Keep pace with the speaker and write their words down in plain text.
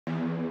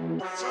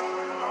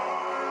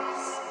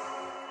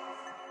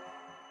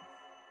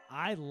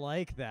I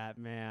like that,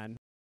 man.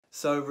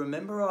 So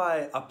remember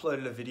I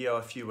uploaded a video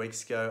a few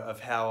weeks ago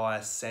of how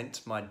I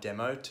sent my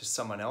demo to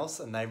someone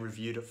else and they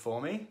reviewed it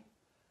for me?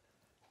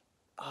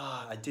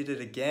 I did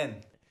it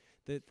again.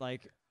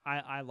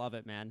 I love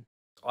it, man.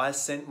 I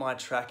sent my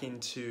track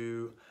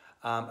into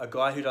a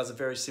guy who does a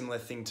very similar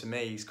thing to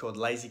me. He's called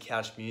Lazy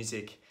Couch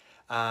Music.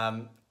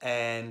 And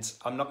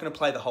I'm not going to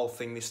play the whole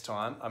thing this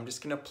time. I'm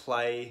just going to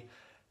play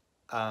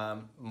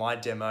my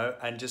demo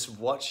and just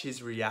watch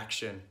his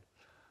reaction.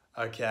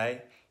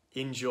 Okay,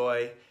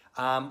 enjoy.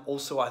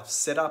 Also, I've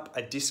set up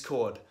a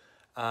Discord.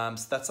 So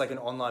that's like an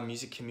online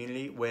music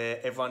community where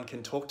everyone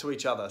can talk to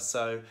each other.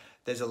 So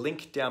there's a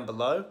link down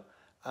below.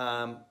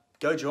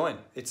 Go join,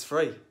 it's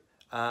free.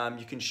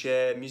 You can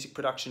share music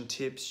production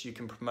tips, you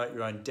can promote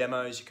your own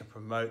demos, you can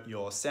promote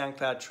your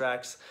SoundCloud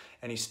tracks,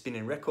 any spin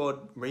and record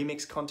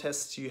remix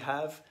contests you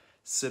have.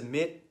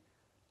 Submit,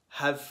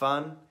 have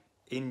fun,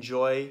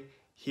 enjoy.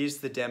 Here's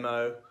the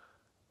demo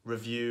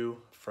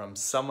review from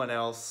someone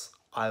else.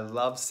 I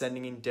love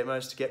sending in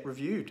demos to get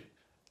reviewed.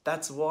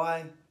 That's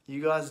why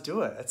you guys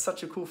do it. It's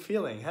such a cool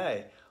feeling.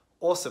 Hey,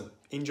 awesome.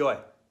 Enjoy.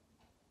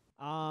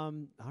 All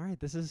right,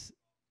 this is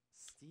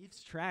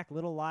Steve's track,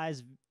 Little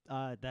Lies.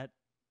 That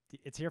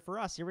it's here for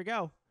us. Here we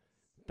go.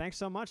 Thanks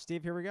so much,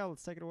 Steve. Here we go.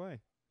 Let's take it away.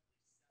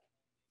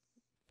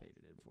 Fade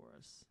it in for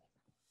us.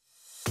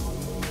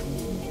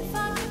 If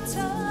I could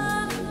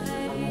turn a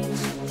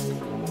page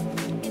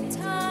in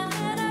time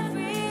and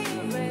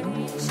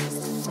rearrange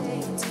just to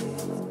take two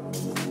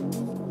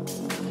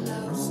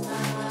close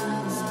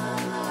eyes,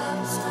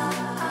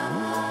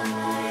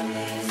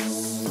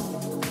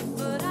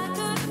 but I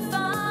couldn't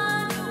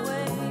find a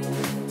way.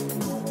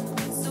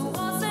 So I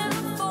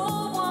settled for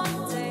one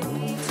day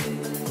to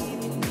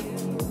believe in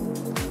you.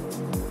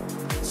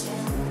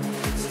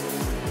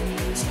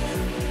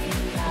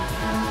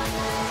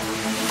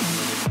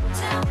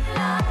 Tell me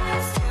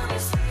lies, tell me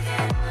sweet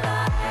little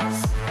lies.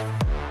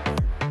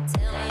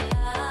 Tell me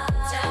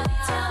lies,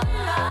 tell me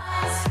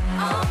lies.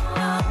 Oh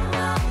no,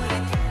 no,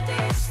 you can't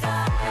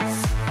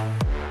disguise.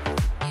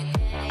 You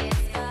can't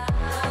disguise,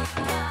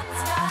 you can't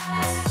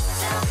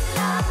disguise. Tell me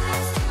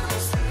lies, tell me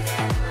sweet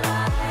little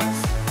lies.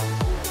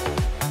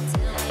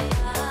 Tell me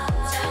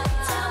lies,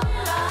 tell me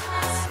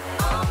lies.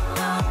 Oh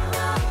no,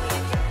 no,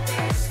 you can't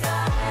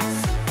disguise.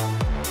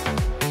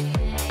 You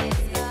can't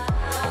disguise,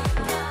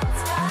 you can't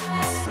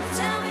disguise.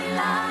 Tell me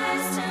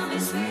lies, tell me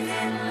sweet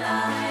little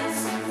lies.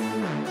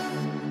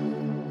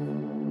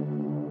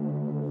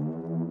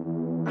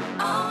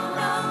 Oh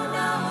no,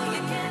 no,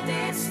 you can't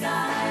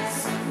disguise.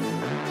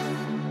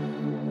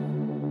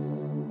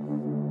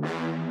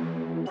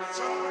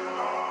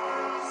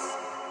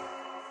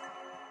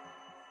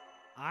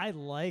 I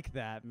like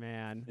that,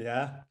 man.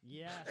 Yeah?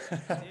 Yes, I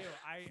do.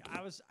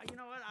 I was, you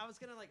know what? I was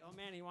gonna oh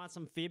man, he wants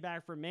some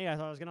feedback from me. I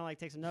thought I was gonna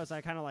take some notes.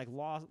 I kind of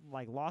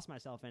lost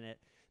myself in it.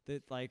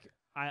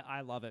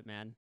 I love it,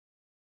 man.